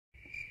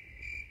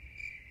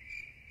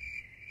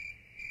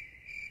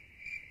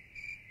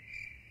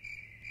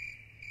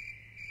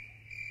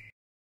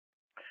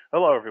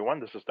Hello, everyone.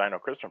 This is Dino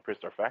Chris from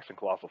Prehistoric Facts and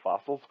Colossal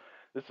Fossils.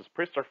 This is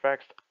Prehistoric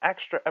Facts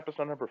Extra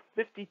episode number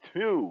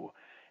 52.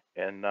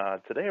 And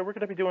today we're going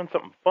to be doing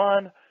something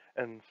fun.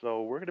 And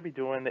so we're going to be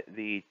doing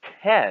the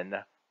 10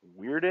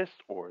 weirdest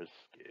or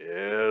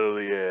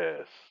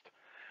scariest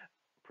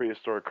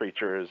prehistoric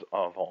creatures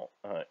of all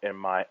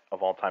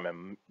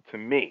time to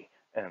me.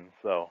 And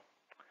so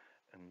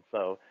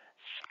shall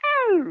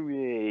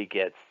we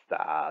get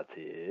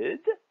started?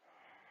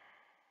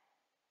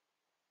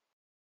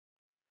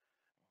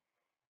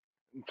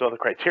 So the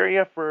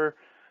criteria for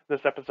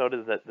this episode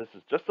is that this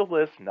is just a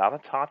list, not a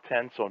top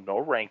 10, so no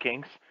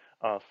rankings.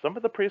 Some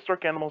of the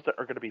prehistoric animals that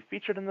are going to be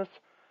featured in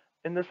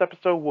this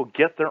episode will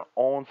get their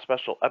own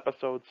special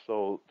episodes.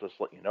 So just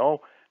let you know.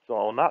 So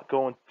I'll not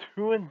go in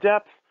too in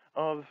depth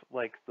of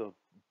like the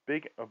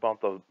big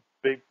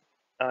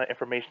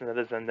information that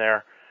is in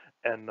there,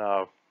 and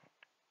of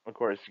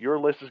course your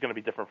list is going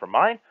to be different from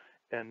mine.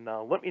 And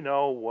let me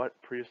know what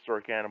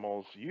prehistoric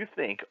animals you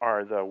think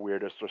are the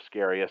weirdest or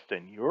scariest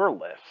in your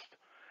list.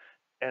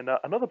 And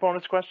another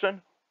bonus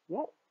question: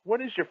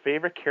 what is your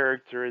favorite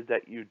character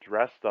that you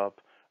dressed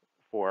up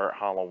for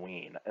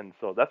Halloween? And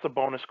so that's a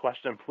bonus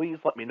question. Please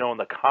let me know in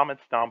the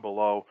comments down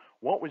below.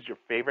 What was your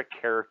favorite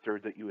character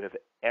that you have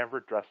ever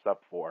dressed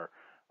up for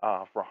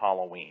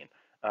Halloween?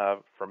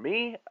 For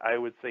me, I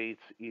would say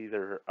it's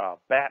either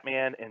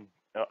Batman and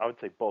I would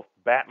say both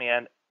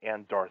Batman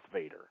and Darth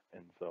Vader.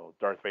 And so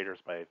Darth Vader is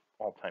my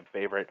all-time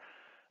favorite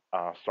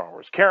Star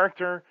Wars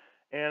character,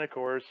 and of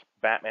course,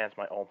 Batman's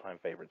my all-time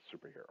favorite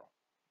superhero,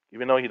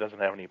 even though he doesn't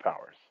have any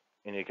powers.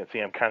 And you can see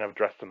I'm kind of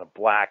dressed in a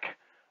black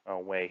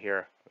way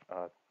here.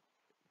 Uh,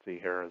 see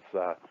here is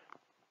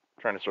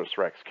Tyrannosaurus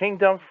Rex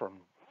Kingdom from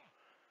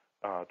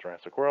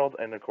Jurassic World,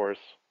 and of course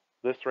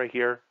this right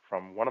here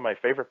from one of my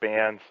favorite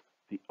bands,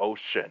 The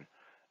Ocean,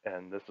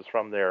 and this is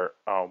from their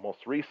most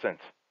recent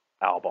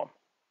album,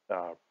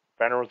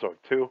 Phanerozoic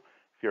 2.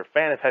 If you're a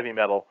fan of heavy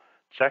metal,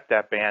 check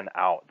that band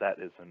out. That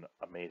is an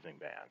amazing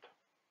band.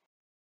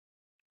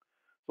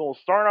 So we'll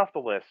start off the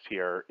list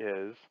here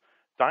is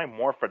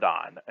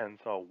Dimorphodon. And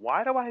so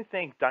why do I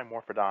think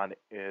Dimorphodon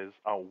is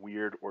a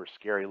weird or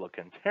scary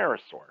looking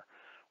pterosaur?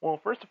 Well,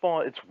 first of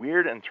all, it's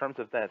weird in terms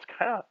of that it's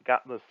kind of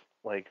got this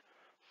like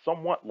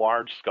somewhat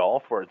large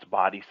skull for its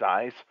body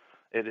size.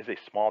 It is a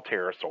small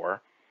pterosaur.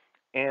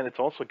 And it's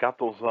also got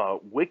those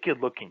wicked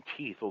looking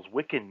teeth, those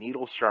wicked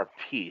needle sharp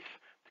teeth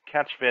to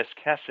catch fish,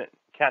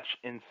 catch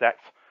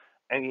insects.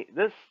 I mean,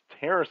 this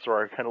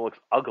pterosaur kind of looks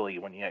ugly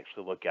when you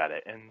actually look at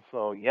it. And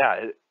so, yeah,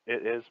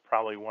 it is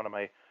probably one of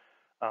my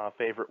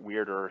favorite,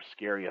 weirder,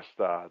 scariest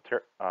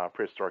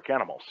prehistoric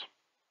animals.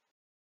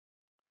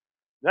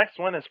 Next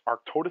one is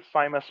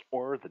Arctodosimus,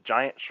 or the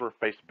giant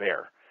short-faced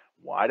bear.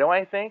 Why do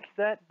I think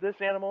that this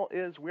animal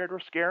is weird or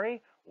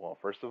scary? Well,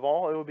 first of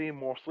all, it would be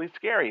mostly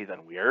scary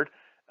than weird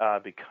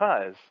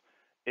because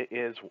it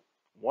is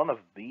one of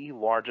the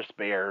largest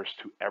bears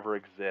to ever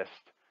exist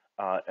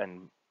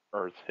in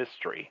Earth's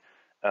history.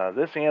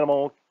 This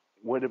animal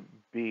would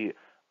be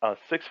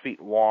 6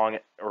 feet long,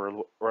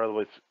 or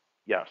otherwise,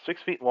 yeah,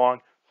 6 feet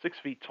long, 6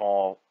 feet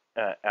tall,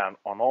 and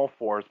on all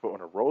fours. But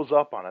when it rose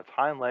up on its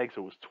hind legs,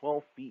 it was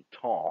 12 feet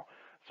tall.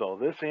 So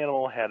this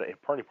animal had a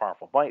pretty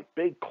powerful bite,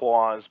 big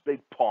claws, big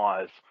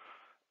paws,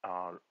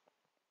 uh,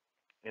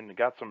 and it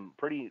got some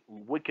pretty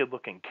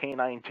wicked-looking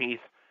canine teeth.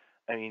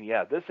 I mean,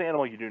 yeah, this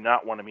animal you do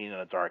not want to meet in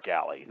a dark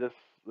alley.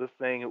 This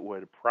thing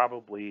would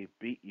probably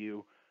beat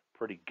you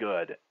pretty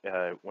good,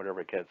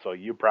 whatever it gets. So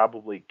you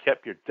probably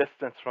kept your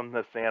distance from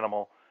this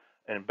animal.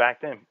 And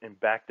back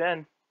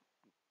then,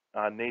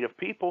 native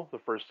people, the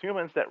first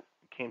humans that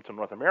came to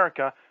North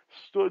America,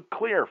 stood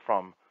clear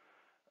from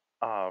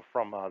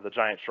the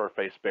giant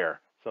short-faced bear.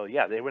 So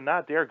yeah, they would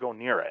not dare go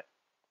near it.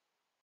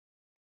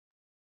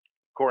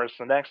 Of course,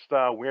 the next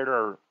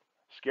weirder,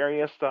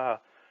 scariest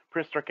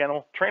prehistoric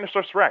animal,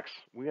 Tyrannosaurus Rex.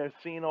 We have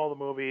seen all the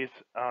movies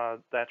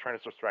that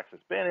Tyrannosaurus Rex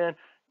has been in.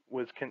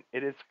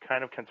 It is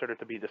kind of considered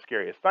to be the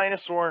scariest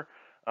dinosaur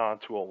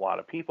to a lot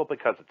of people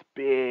because it's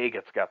big.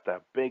 It's got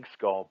that big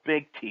skull,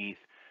 big teeth.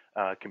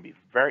 Can be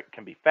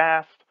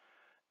fast,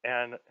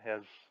 and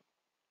has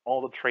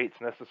all the traits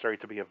necessary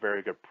to be a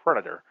very good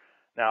predator.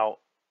 Now,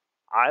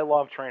 I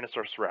love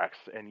Tyrannosaurus Rex,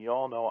 and you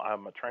all know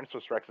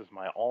Tyrannosaurus Rex is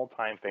my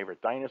all-time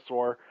favorite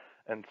dinosaur,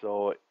 and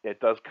so it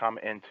does come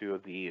into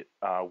the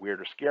weird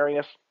or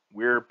scariest.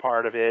 Weird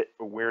part of it,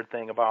 a weird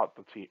thing about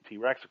the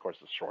T-Rex, of course,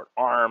 is short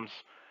arms,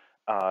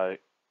 uh,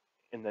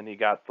 and then you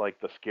got like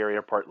the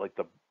scarier part, like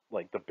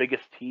the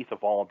biggest teeth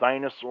of all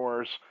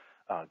dinosaurs.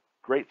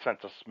 Great sense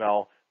of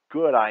smell,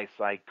 good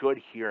eyesight,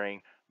 good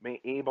hearing,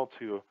 able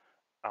to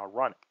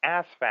run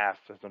as fast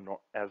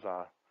as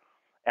a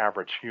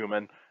average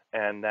human,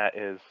 and that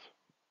is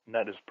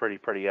pretty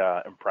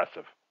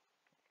impressive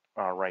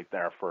right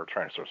there for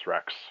Tyrannosaurus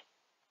Rex.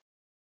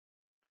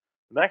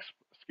 The next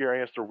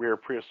scariest or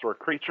weird prehistoric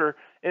creature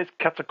is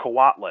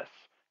Quetzalcoatlus.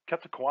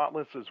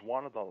 Quetzalcoatlus is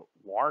one of the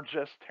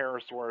largest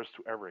pterosaurs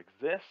to ever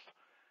exist.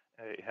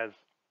 It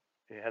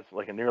has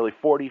like a nearly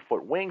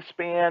 40-foot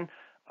wingspan.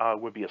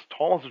 Would be as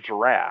tall as a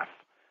giraffe,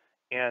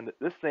 And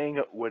this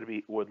thing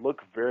would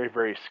look very,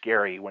 very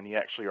scary when you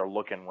actually are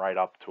looking right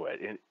up to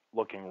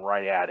looking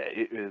right at it.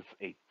 It is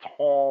a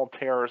tall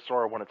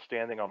pterosaur when it's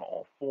standing on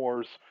all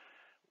fours.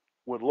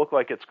 Would look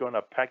like it's going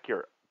to peck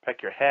your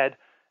head.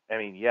 I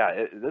mean,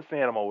 yeah, this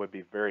animal would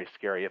be very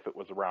scary if it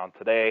was around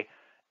today,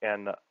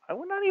 and I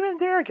would not even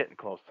dare getting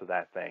close to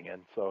that thing.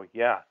 And so,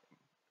 yeah,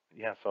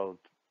 yeah. So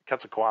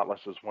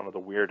Quetzalcoatlus is one of the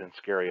weird and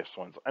scariest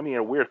ones. I mean,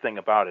 a weird thing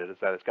about it is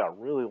that it's got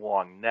a really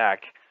long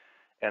neck,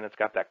 and it's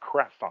got that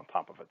crest on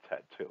top of its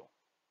head too.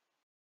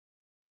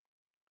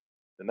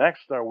 The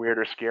next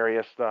weirder,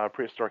 scariest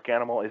prehistoric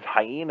animal is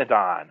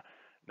Hyenodon.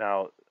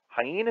 Now,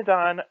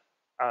 Hyenodon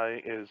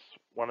is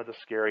one of the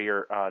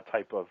scarier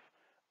type of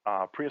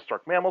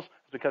prehistoric mammals.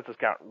 It's because it's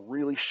got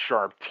really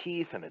sharp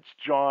teeth in its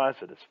jaws.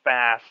 It is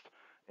fast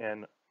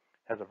and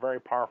has a very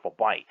powerful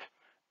bite.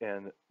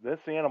 And this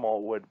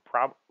animal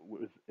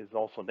is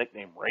also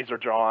nicknamed Razor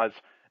Jaws.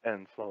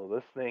 And so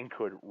this thing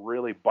could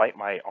really bite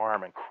my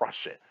arm and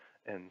crush it.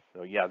 And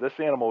so, yeah, this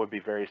animal would be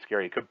very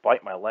scary. It could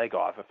bite my leg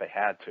off if it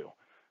had to.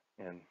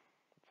 And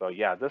so,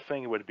 yeah, this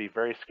thing would be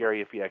very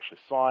scary if you actually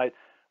saw it.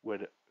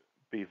 Would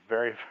be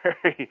very,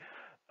 very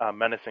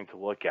menacing to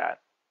look at.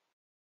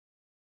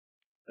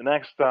 The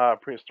next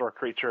prehistoric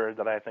creature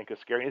that I think is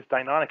scary is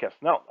Deinonychus.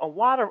 Now, a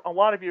lot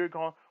of you are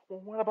going,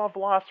 well, what about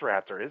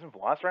Velociraptor? Isn't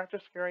Velociraptor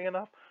scary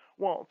enough?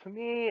 Well, to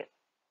me,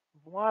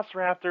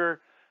 Velociraptor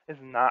is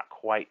not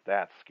quite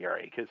that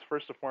scary because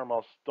first and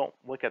foremost, don't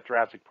look at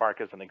Jurassic Park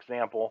as an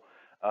example.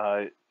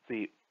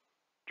 The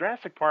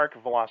Jurassic Park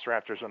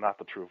Velociraptors are not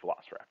the true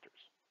Velociraptors.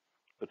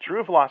 The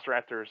true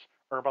velociraptors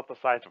are about the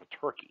size of a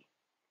turkey,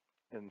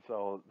 and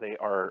so they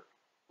are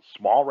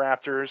small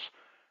raptors.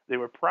 They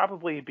would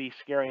probably be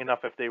scary enough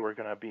if they were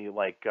going to be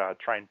like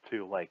trying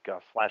to like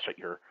slash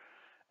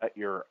at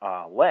your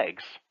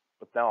legs,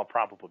 but that'll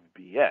probably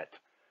be it.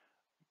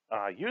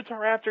 Utah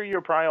Raptor,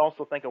 you're probably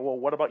also thinking, well,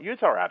 what about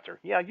Utah Raptor?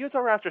 Yeah, Utah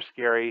Raptor's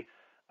scary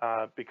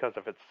because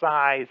of its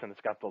size and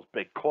it's got those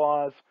big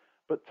claws.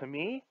 But to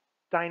me,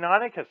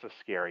 Deinonychus is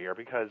scarier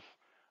because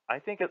I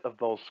think of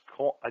those.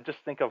 I just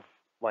think of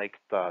like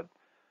the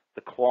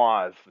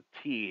claws, the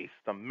teeth,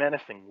 the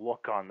menacing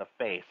look on the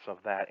face of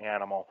that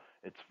animal.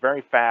 It's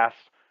very fast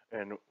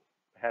and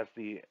has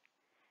the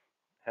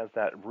has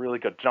that really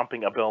good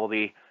jumping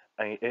ability.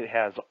 I mean, it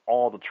has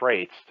all the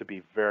traits to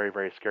be very,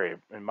 very scary.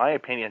 In my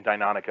opinion,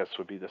 Deinonychus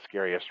would be the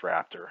scariest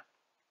raptor.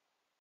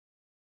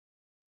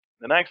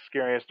 The next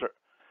scariest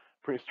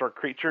prehistoric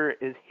creature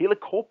is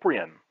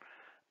Helicoprion.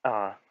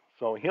 Uh,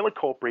 so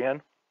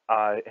Helicoprion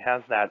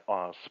has that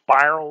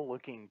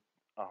spiral-looking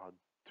uh,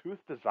 tooth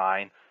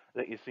design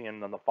that you see in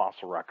the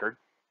fossil record.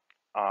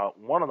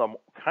 One of them,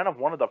 kind of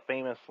one of the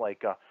famous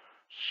like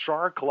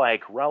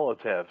shark-like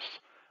relatives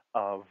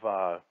of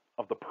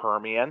the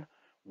Permian.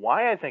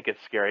 Why I think it's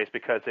scary is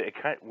because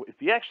if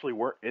you actually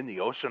were in the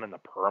ocean in the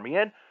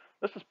Permian,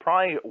 this is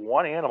probably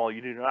one animal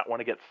you do not want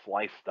to get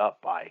sliced up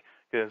by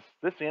because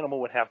this animal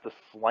would have the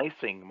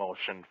slicing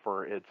motion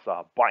for its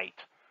bite,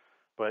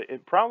 but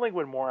it probably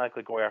would more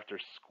likely go after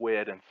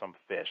squid and some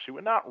fish. It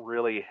would not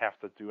really have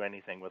to do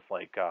anything with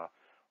like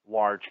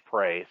large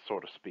prey,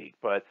 so to speak.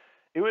 But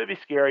it would be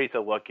scary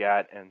to look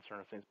at and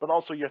certain things. But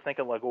also, you're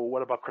thinking like, well,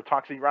 what about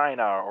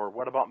Cretoxyrhina or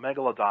what about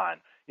Megalodon?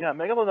 Yeah,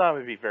 Megalodon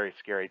would be very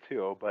scary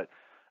too. But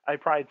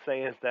I'd probably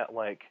say is that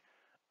like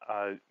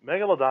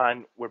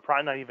Megalodon would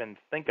probably not even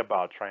think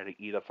about trying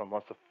to eat us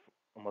unless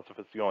if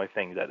it's the only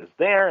thing that is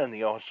there in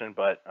the ocean.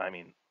 But I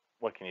mean,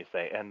 what can you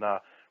say? And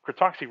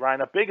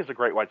Cretoxyrhina, big as a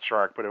great white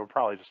shark, but it would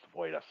probably just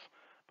avoid us.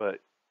 But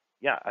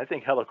yeah, I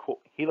think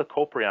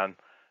Helicoprion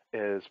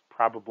is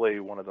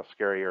probably one of the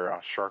scarier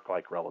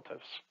shark-like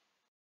relatives.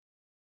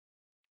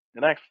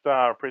 The next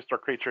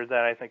prehistoric creature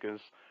that I think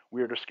is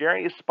weird or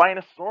scary is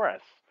Spinosaurus.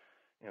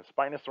 You know,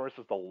 Spinosaurus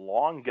is the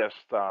longest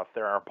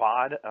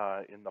theropod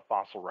in the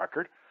fossil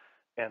record,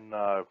 and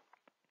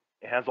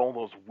it has all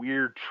those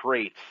weird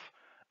traits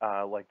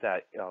like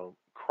that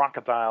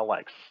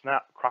crocodile-like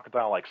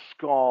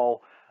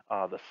skull,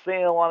 the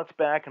sail on its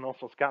back, and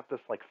also it's got this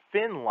like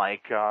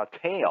fin-like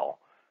tail,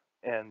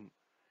 and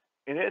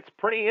it's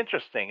pretty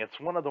interesting. It's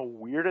one of the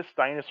weirdest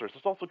dinosaurs.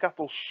 It's also got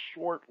those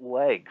short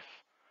legs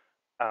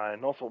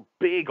and also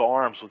big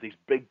arms with these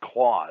big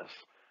claws,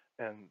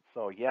 and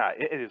so yeah,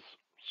 it is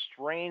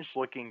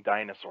strange-looking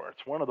dinosaur.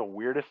 It's one of the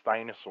weirdest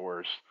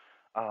dinosaurs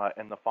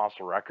in the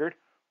fossil record,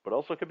 but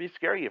also could be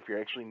scary if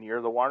you're actually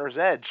near the water's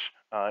edge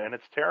in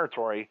its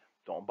territory.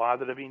 Don't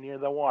bother to be near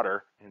the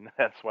water, and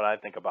that's what I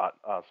think about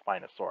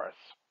Spinosaurus.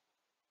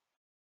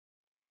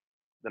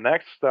 The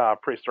next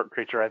prehistoric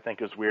creature I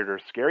think is weird or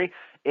scary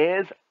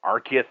is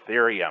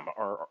Archaeotherium,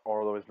 or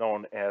otherwise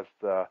known as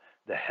the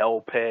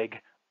hell pig.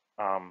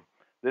 Um,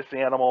 this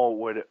animal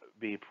would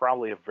be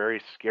probably a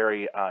very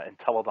scary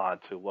entelodon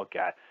to look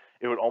at.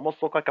 It would almost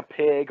look like a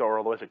pig, or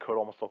otherwise it could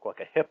almost look like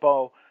a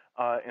hippo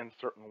in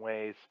certain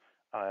ways.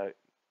 A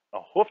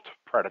hoofed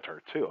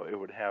predator too. It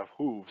would have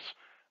hooves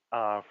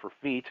for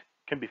feet.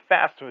 Can be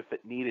fast if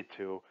it needed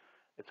to.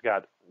 It's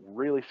got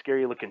really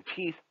scary looking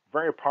teeth,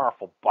 very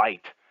powerful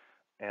bite,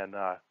 and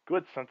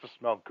good sense of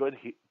smell,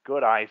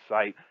 good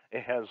eyesight.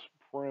 It has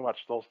pretty much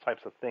those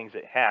types of things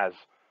it has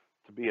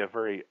to be a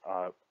very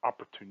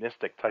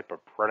opportunistic type of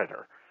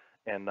predator.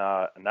 And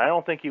I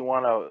don't think you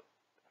want to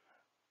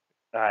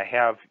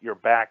have your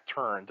back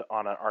turned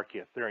on an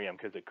Archaeotherium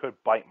because it could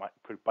bite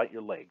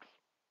your legs.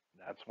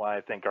 That's why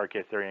I think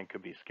Archaeotherium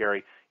could be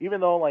scary, even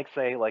though like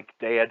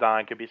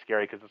Daeodon could be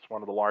scary because it's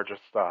one of the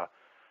largest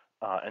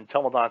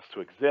entomodonts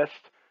to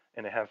exist,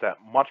 and it has that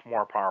much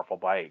more powerful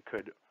bite. It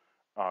could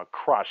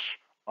crush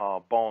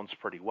bones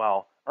pretty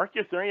well.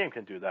 Archaeotherium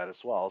can do that as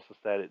well. It's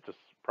just that it just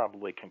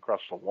probably can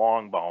crush the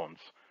long bones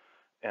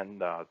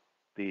and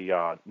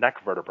the neck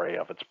vertebrae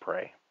of its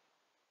prey.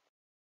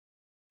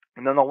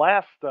 And then the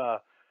last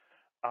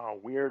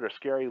weird or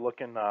scary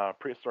looking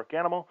prehistoric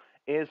animal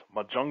is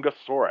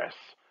Majungasaurus.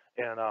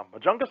 And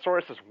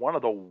Majungasaurus is one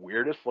of the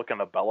weirdest looking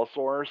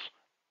abelisaurs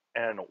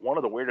and one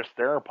of the weirdest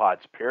theropods,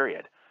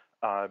 period,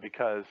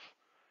 because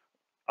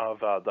of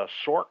the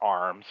short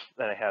arms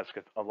that it has,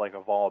 like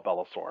of all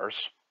abelisaurs,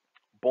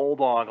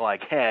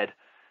 bulldog-like head,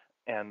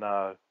 and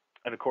of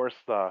course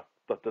the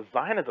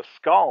design of the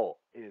skull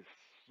is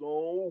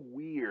so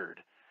weird.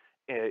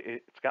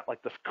 It's got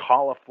like this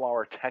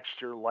cauliflower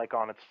texture, like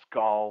on its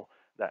skull,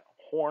 that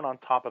horn on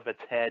top of its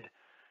head,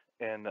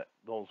 and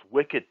those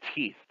wicked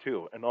teeth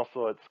too. And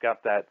also, it's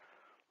got that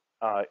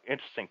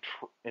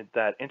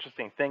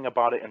interesting thing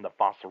about it in the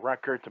fossil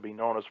record to be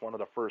known as one of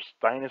the first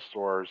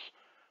dinosaurs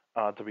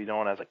to be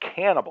known as a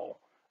cannibal,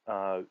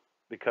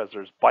 because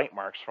there's bite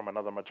marks from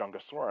another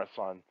Majungasaurus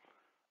on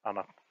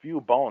a few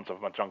bones of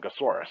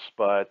Majungasaurus,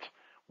 but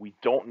we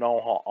don't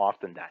know how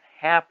often that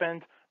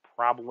happened.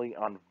 Probably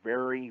on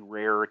very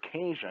rare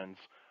occasions,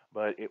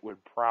 but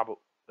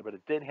but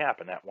it did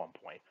happen at one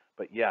point.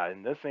 But yeah,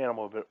 and this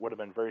animal would have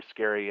been very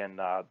scary in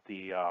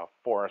the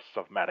forests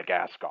of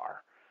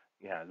Madagascar.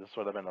 Yeah, this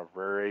would have been a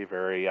very,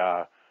 very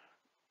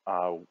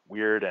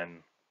weird and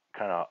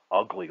kind of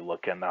ugly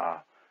looking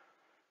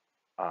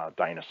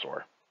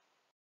dinosaur.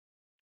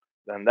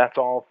 Then that's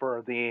all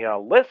for the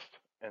list.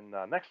 And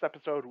the next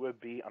episode would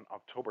be on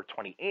October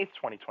 28th,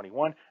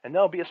 2021. And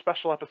there'll be a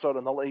special episode,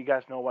 and they'll let you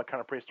guys know what kind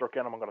of prehistoric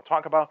animal I'm going to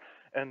talk about.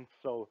 And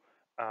so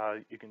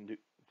you can do.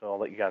 So I'll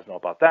let you guys know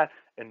about that.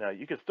 And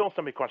you can still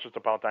send me questions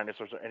about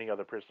dinosaurs or any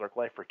other prehistoric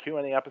life for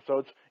Q&A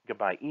episodes. You can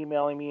by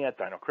emailing me at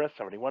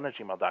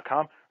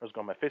dinochrist71@gmail.com, or just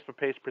go on my Facebook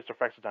page, Prehistoric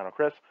Facts with Dino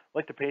Chris.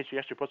 Like the page, you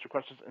actually post your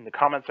questions in the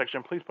comment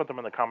section. Please put them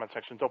in the comment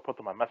section. Don't put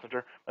them on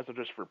Messenger.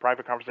 Messengers for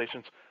private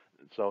conversations.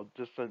 So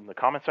just in the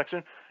comment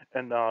section.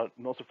 And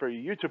also for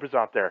you YouTubers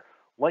out there,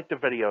 like the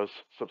videos,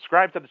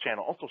 subscribe to the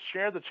channel. Also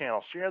share the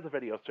channel, share the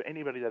videos to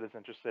anybody that is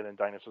interested in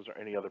dinosaurs or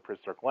any other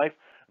prehistoric life.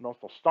 And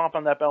also stomp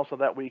on that bell so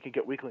that way you can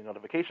get weekly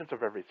notifications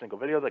of every single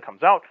video that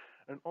comes out.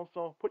 And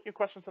also put your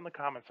questions in the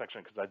comment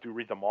section because I do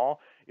read them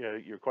all.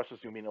 Your questions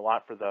do mean a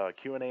lot for the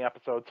Q&A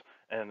episodes,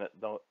 and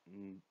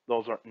you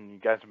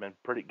guys have been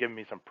giving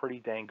me some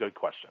pretty dang good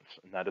questions,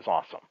 and that is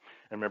awesome.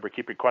 And remember,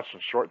 keep your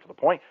questions short and to the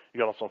point. You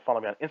can also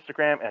follow me on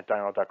Instagram at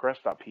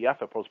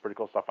dino.chris.pf. I post pretty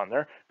cool stuff on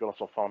there. You can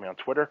also follow me on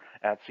Twitter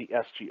at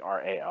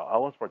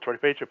CSGRALL. It's my Twitter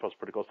page. I post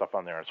pretty cool stuff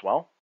on there as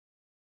well.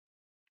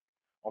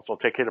 Also,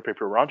 take care of the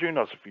people around you.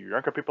 Notice if you're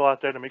younger people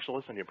out there to make sure to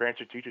listen to your parents,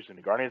 your teachers, and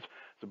your guardians.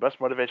 It's the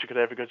best motivation you could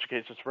have a good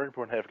education. It's very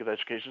important to have a good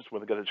education.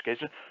 With a good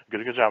education,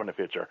 get a good job in the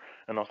future.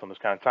 And also in this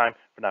kind of time,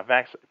 if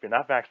you're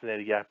not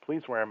vaccinated yet,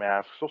 please wear a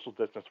mask, social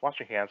distance, wash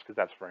your hands because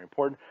that's very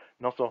important.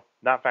 And also,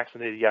 not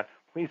vaccinated yet,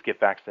 please get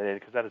vaccinated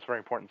because that is very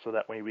important so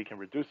that way we can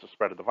reduce the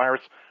spread of the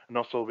virus and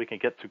also we can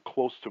get to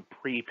close to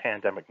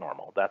pre-pandemic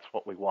normal. That's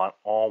what we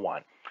all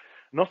want.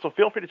 And also,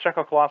 feel free to check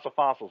out Colossal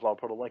Fossils. I'll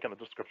put a link in the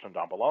description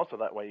down below, so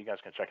that way you guys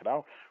can check it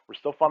out. We're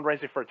still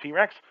fundraising for a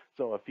T-Rex,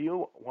 so if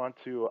you want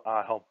to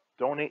help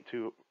donate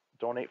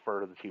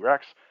for the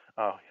T-Rex,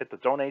 hit the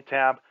donate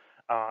tab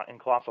in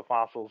Colossal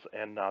Fossils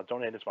and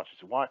donate as much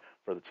as you want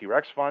for the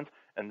T-Rex fund,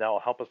 and that will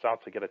help us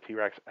out to get a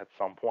T-Rex at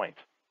some point.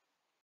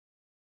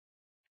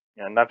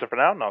 And that's it for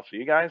now, and I'll see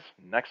you guys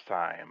next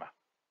time.